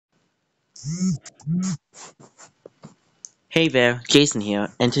Hey there, Jason here,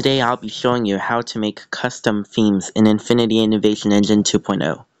 and today I'll be showing you how to make custom themes in Infinity Innovation Engine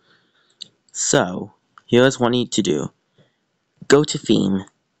 2.0. So, here's what you need to do. Go to Theme,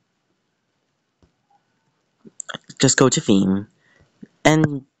 just go to Theme,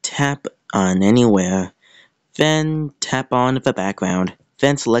 and tap on Anywhere, then tap on the background,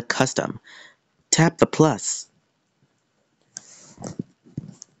 then select Custom. Tap the plus.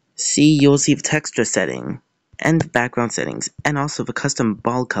 You'll see the texture setting, and the background settings, and also the custom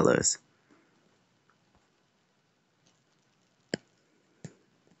ball colors.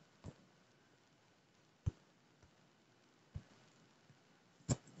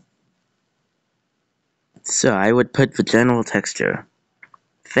 So I would put the general texture.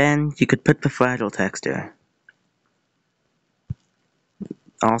 Then you could put the fragile texture.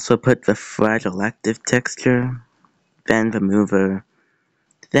 Also put the fragile active texture, then the mover,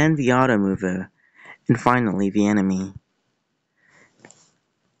 then the auto mover, and finally the enemy.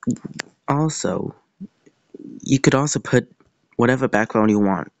 Also, you could also put whatever background you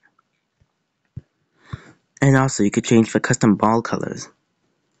want. And also you could change the custom ball colors.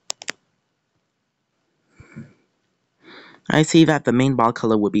 I see that the main ball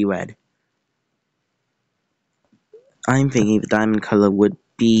color would be red. I'm thinking the diamond color would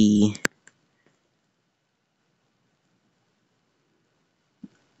be...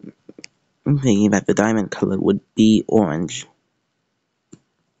 I'm thinking that the diamond color would be orange.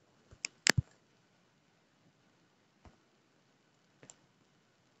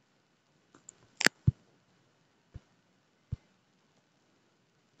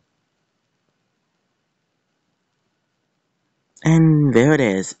 And there it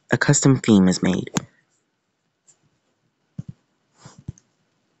is, a custom theme is made.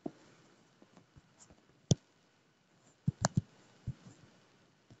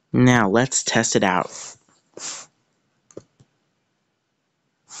 Now let's test it out.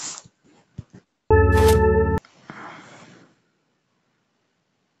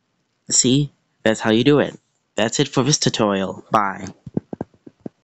 See? That's how you do it. That's it for this tutorial. Bye.